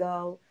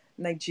Senegal,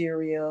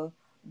 Nigeria,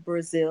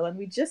 Brazil, and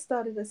we just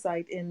started a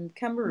site in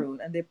Cameroon,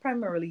 and they're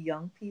primarily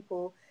young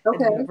people at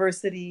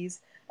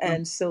universities.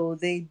 And so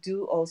they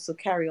do also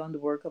carry on the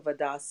work of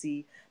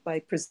ADACI by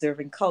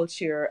preserving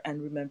culture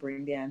and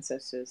remembering the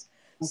ancestors.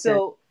 Okay.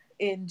 So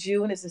in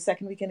June, is the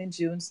second weekend in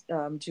June,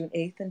 June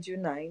 8th and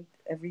June 9th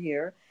every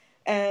year.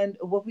 And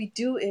what we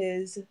do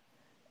is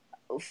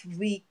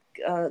we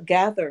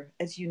gather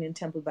at Union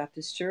Temple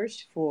Baptist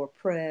Church for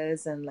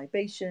prayers and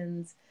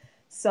libations,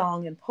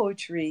 song and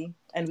poetry,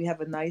 and we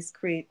have a nice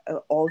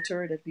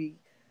altar that we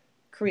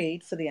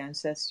create for the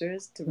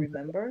ancestors to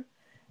remember.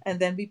 And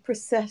then we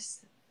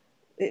process,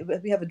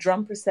 we have a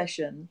drum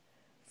procession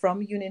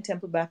from Union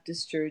Temple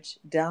Baptist Church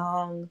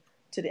down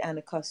to the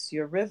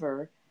Anacostia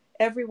River.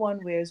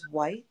 Everyone wears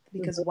white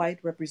because white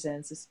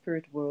represents the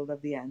spirit world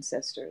of the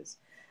ancestors.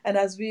 And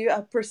as we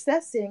are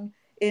processing,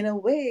 in a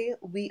way,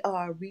 we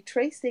are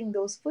retracing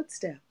those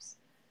footsteps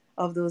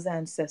of those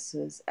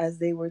ancestors as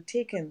they were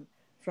taken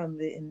from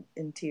the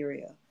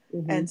interior.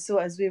 And so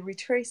as we're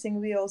retracing,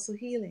 we're also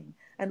healing,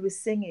 and we're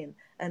singing,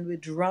 and we're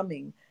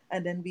drumming.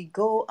 And then we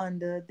go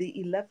under the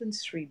 11th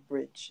Street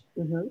Bridge.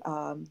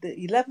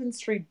 The 11th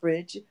Street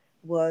Bridge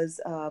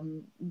was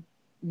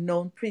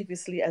known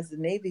previously as the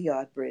Navy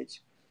Yard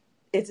Bridge.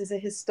 It is a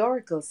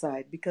historical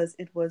site because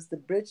it was the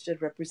bridge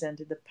that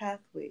represented the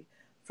pathway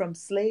from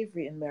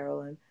slavery in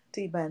Maryland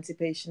to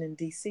emancipation in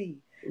D.C.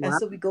 Wow. And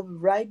so we go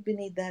right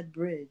beneath that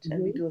bridge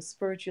and we do a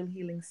spiritual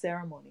healing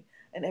ceremony.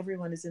 And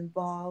everyone is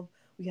involved.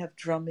 We have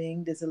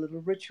drumming. There's a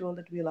little ritual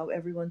that we allow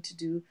everyone to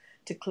do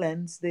to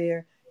cleanse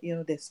their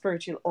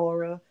spiritual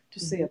aura, to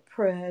say a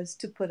prayers,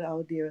 to put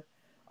out their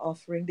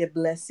offering, their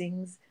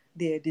blessings,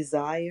 their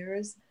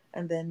desires.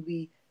 And then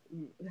we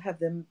have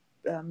them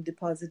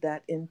deposit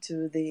that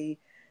into the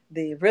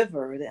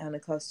river, the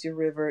Anacostia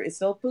River.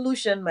 It's no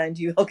pollution, mind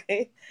you,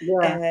 okay?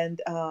 Yeah.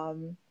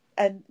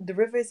 And the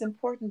river is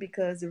important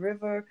because the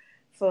river,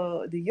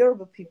 for the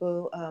Yoruba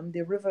people,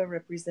 the river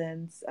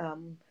represents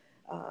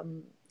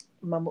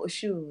Mama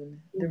Oshun,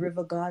 the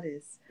river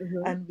goddess.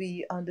 And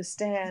we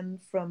understand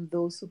from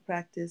those who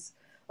practice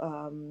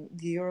the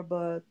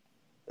Yoruba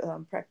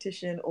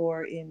practitioner,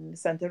 or in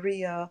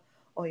Santeria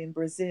or in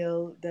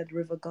Brazil, that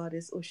river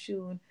goddess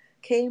Oshun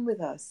came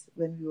with us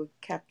when we were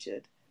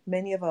captured.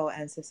 Many of our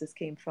ancestors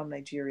came from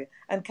Nigeria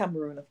and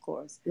Cameroon, of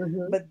course.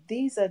 But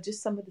these are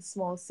just some of the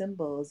small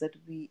symbols that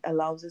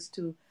allows us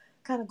to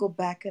kind of go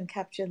back and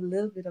capture a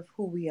little bit of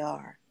who we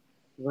are.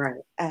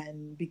 Right.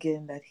 And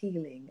begin that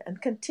healing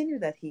and continue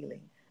that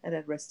healing and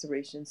that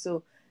restoration.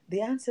 So the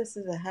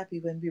ancestors are happy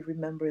when we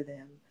remember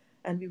them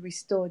and we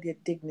restore their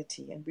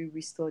dignity and we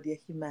restore their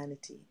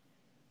humanity.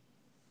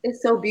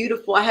 It's so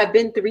beautiful. I have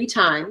been 3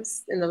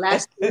 times in the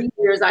last 3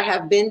 years. I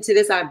have been to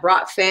this. I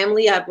brought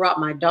family. I brought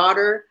my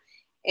daughter.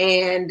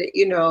 And,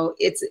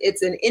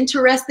 it's an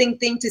interesting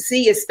thing to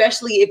see,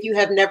 especially if you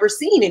have never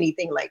seen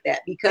anything like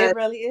that, because it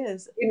really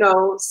is.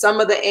 Some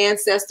of the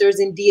ancestors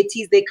and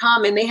deities, they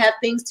come and they have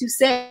things to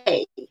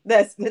say.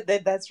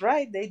 That's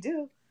right. They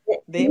do.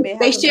 They may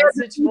have a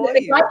message for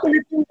you. Like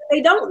the things that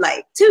they don't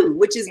like too,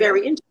 which is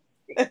very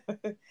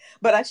interesting.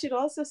 But I should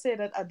also say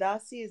that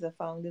ADACI is a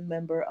founding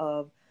member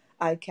of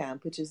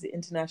ICAMP, which is the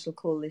International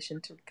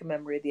Coalition to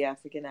Commemorate the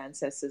African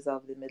Ancestors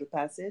of the Middle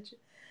Passage.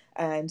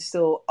 And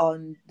so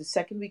on the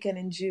second weekend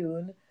in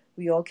June,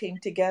 we all came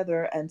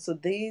together. And so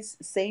these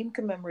same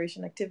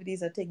commemoration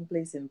activities are taking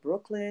place in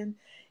Brooklyn,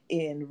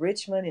 in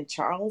Richmond, in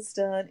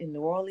Charleston, in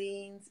New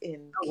Orleans,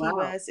 in Key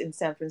West, in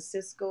San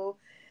Francisco,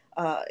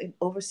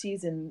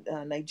 overseas in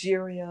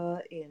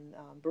Nigeria, in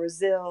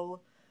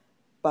Brazil,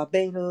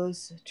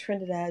 Barbados,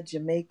 Trinidad,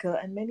 Jamaica,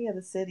 and many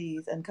other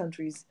cities and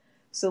countries.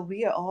 So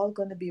we are all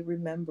going to be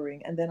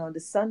remembering. And then on the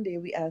Sunday,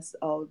 we asked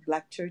our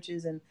Black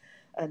churches and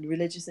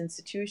religious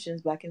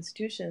institutions, Black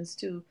institutions,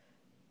 to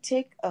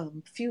take a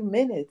few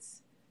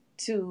minutes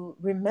to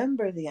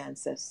remember the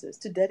ancestors,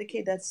 to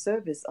dedicate that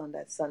service on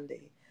that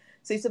Sunday.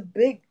 So it's a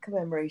big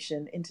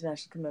commemoration,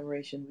 international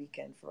commemoration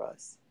weekend for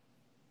us.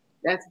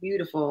 That's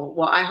beautiful.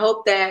 Well, I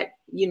hope that,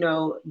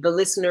 the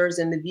listeners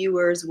and the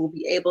viewers will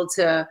be able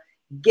to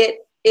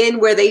get in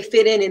where they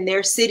fit in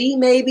their city,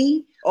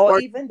 maybe. Or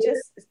even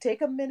just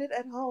take a minute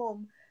at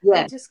home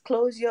and just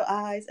close your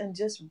eyes and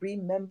just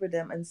remember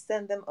them and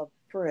send them a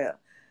prayer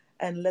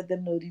and let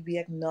them know that we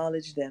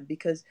acknowledge them,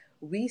 because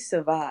we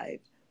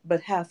survived,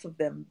 but half of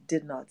them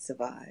did not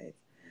survive.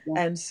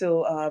 Yeah. And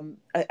so,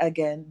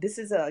 again,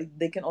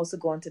 they can also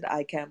go onto the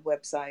ICAMP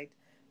website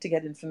to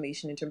get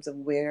information in terms of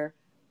where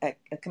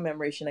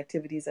commemoration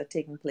activities are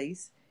taking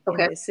place in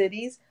their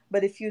cities.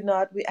 But if you're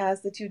not, we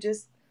ask that you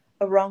just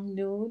around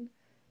noon,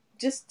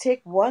 just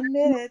take 1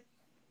 minute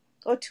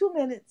or 2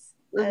 minutes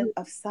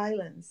of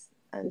silence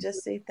and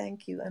just say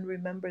thank you and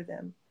remember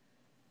them.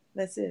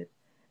 That's it.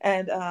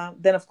 And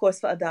then, of course,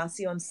 for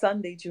ADACI on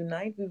Sunday, June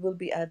 9th, we will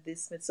be at the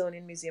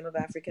Smithsonian Museum of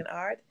African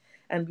Art,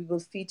 and we will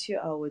feature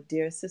our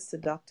dear sister,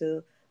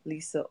 Dr.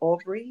 Lisa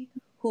Aubrey,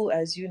 who,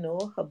 as you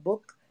know, her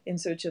book, In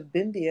Search of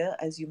Bimbia,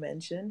 as you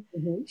mentioned,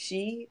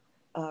 she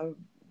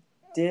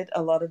did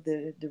a lot of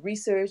the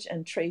research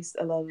and traced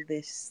a lot of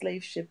the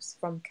slave ships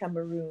from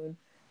Cameroon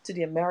to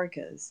the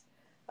Americas.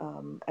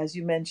 As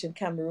you mentioned,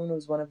 Cameroon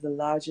was one of the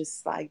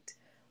largest sites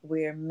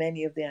where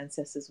many of the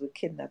ancestors were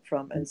kidnapped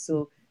from. And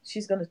so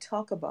she's going to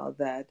talk about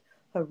that,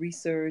 her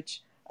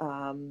research,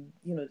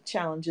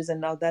 challenges.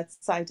 And now that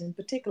site in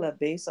particular,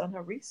 based on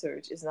her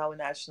research, is now a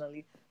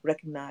nationally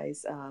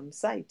recognized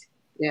site.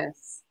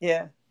 Yes.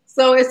 Yeah.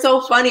 So it's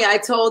so funny. I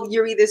told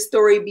Euri this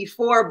story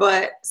before,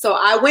 but so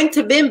I went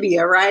to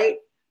Bimbia, right?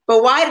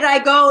 But why did I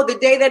go the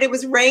day that it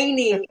was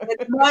raining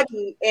and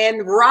muddy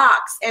and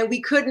rocks and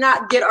we could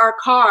not get our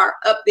car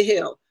up the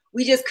hill?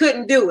 We just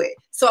couldn't do it.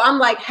 So I'm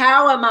like,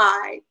 how am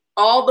I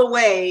all the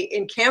way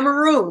in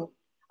Cameroon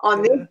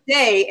on this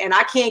day and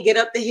I can't get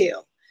up the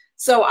hill?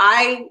 So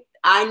I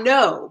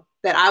know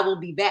that I will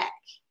be back.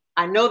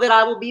 I know that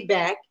I will be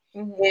back.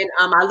 And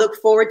I look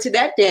forward to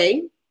that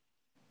day.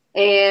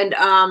 And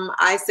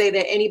I say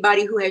that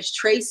anybody who has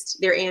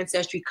traced their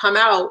ancestry, come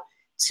out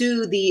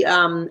to the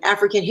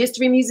African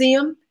History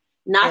Museum,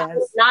 not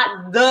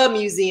the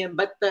museum,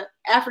 but the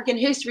African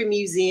History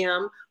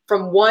Museum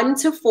from 1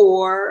 to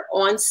 4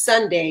 on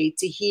Sunday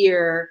to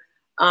hear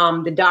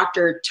the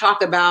doctor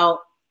talk about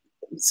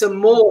some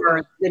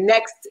more, the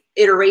next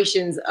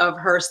iterations of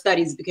her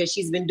studies, because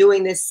she's been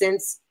doing this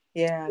since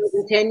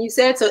 2010, you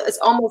said? So it's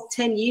almost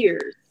 10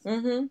 years.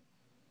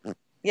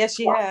 Yes,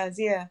 she has,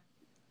 yeah.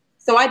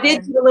 So I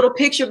did get a little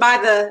picture by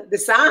the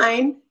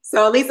sign.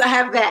 So at least I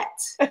have that.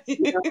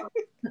 You know?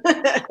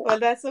 Well,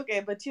 that's okay.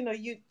 But, you know,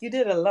 you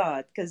did a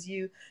lot, because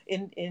you,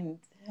 in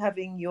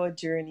having your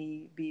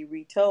journey be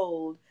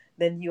retold,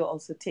 then you're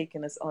also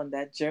taking us on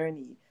that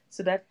journey.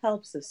 So that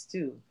helps us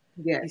too.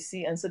 Yes. You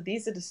see, and so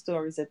these are the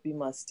stories that we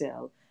must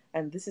tell.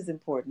 And this is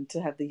important,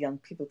 to have the young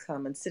people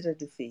come and sit at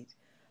the feet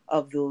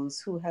of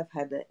those who have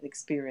had that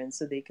experience,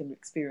 so they can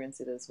experience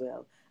it as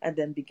well, and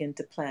then begin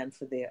to plan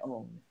for their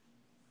own.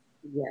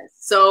 Yes.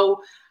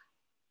 So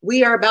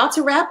we are about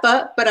to wrap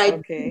up, but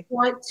I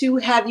want to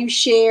have you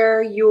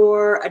share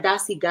your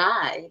ADACI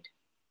guide,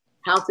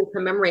 how to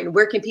commemorate, and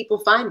where can people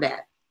find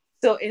that?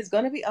 So it's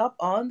going to be up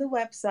on the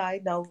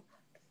website. Now,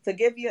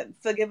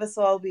 forgive us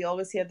all. We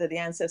always hear that the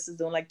ancestors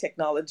don't like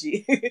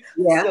technology.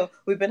 Yeah. So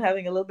we've been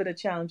having a little bit of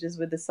challenges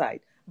with the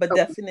site, but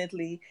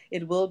definitely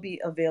it will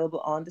be available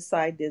on the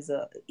site. There's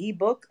a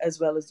ebook, as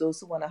well as those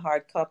who want a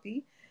hard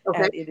copy.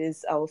 And it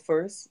is our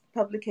first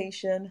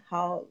publication,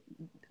 How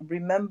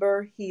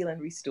Remember, Heal,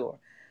 and Restore,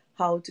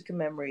 How to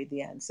Commemorate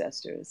the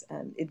Ancestors.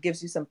 And it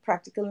gives you some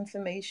practical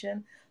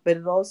information, but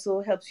it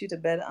also helps you to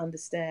better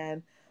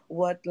understand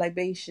what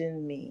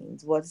libation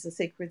means, what does a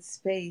sacred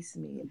space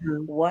mean,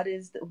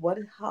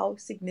 how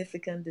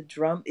significant the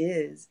drum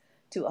is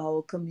to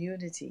our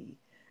community.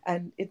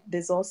 And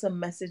there's also a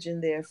message in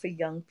there for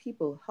young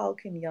people.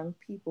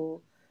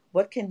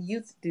 What can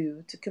youth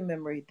do to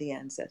commemorate the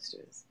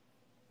ancestors?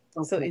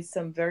 So it's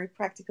some very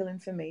practical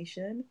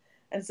information,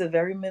 and it's a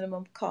very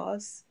minimum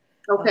cost.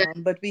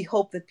 But we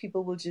hope that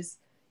people will just,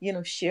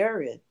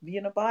 share it,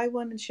 buy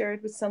one and share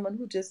it with someone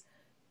who just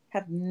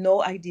have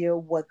no idea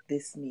what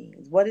this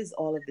means. What is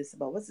all of this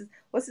about?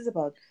 What's this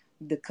about,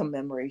 the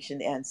commemoration,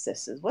 the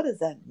ancestors? What does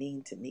that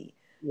mean to me?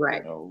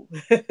 Right.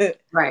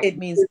 Right. It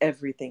means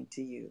everything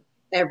to you.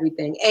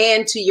 Everything.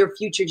 And to your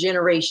future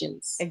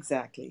generations.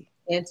 Exactly.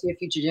 And to your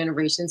future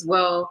generations.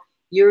 Well,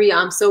 Euri,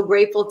 I'm so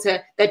grateful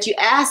that you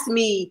asked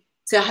me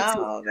to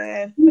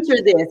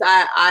feature this.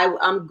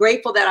 I'm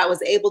grateful that I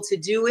was able to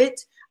do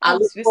it.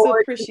 We so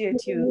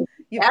appreciate you.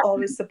 You've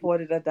always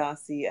supported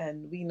ADACI,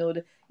 and we know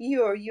that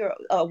you're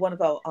one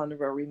of our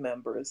honorary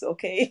members.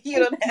 Okay, you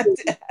don't have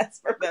to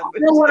ask for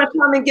membership. I want to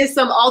come and get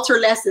some altar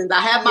lessons. I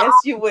have my. Yes,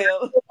 you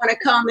will. I want to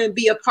come and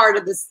be a part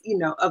of this.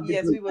 Of the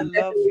yes, we would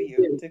love for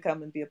you to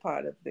come and be a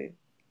part of the.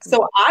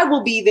 So I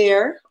will be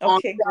there on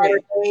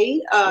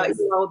Saturday,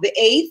 the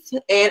 8th,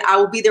 and I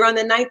will be there on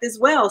the 9th as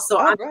well. So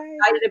I'm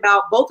excited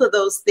about both of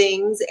those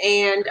things.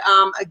 And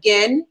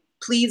again,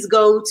 please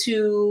go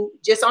to,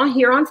 just on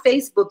here on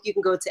Facebook, you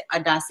can go to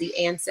ADACI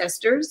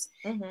Ancestors.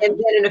 And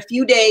then in a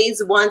few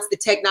days, once the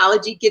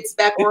technology gets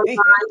back online,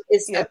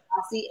 it's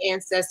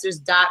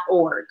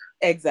ADACIancestors.org.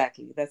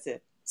 Exactly, that's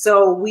it.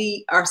 So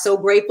we are so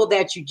grateful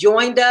that you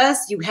joined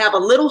us. You have a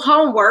little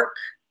homework.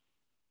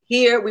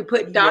 Here we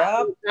put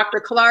Dr.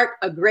 Clark,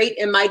 A Great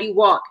and Mighty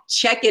Walk.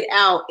 Check it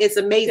out. It's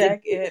amazing.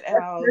 Check it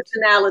out.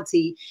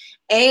 Personality.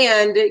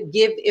 And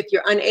if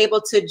you're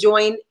unable to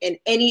join in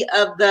any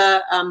of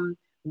the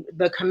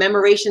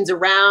commemorations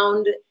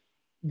around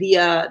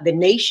the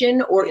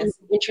nation or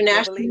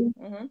internationally,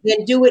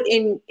 then do it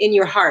in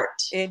your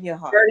heart. In your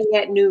heart. Starting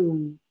at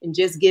noon, and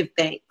just give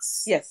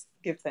thanks. Yes,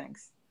 give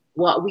thanks.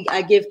 Well,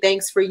 I give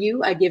thanks for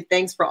you. I give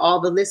thanks for all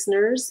the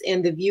listeners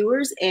and the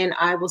viewers, and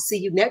I will see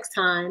you next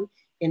time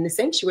in the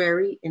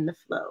sanctuary, in the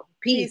flow.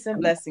 Peace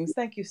and blessings.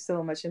 Thank you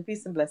so much. And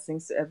peace and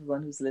blessings to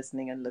everyone who's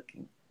listening and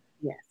looking.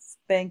 Yes.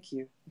 Thank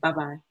you.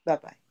 Bye-bye.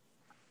 Bye-bye.